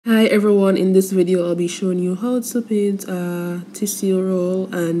Hi everyone, in this video I'll be showing you how to paint a tissue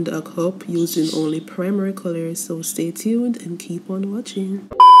roll and a cup using only primary colors, so stay tuned and keep on watching.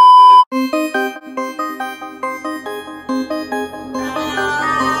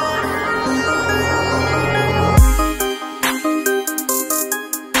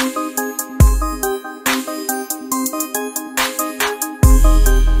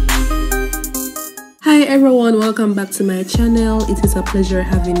 Hi everyone, welcome back to my channel. It is a pleasure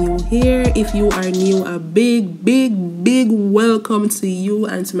having you here. If you are new, a big welcome to you,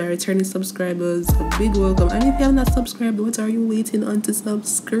 and to my returning subscribers, a big welcome. And if you have not subscribed, what are you waiting on to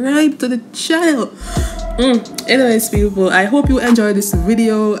subscribe to the channel? Anyways people, I hope you enjoyed this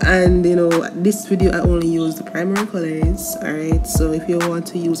video, and this video I only use the primary colors. Alright, so if you want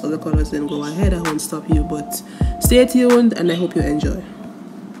to use other colors, then go ahead, I won't stop you, but stay tuned and I hope you enjoy.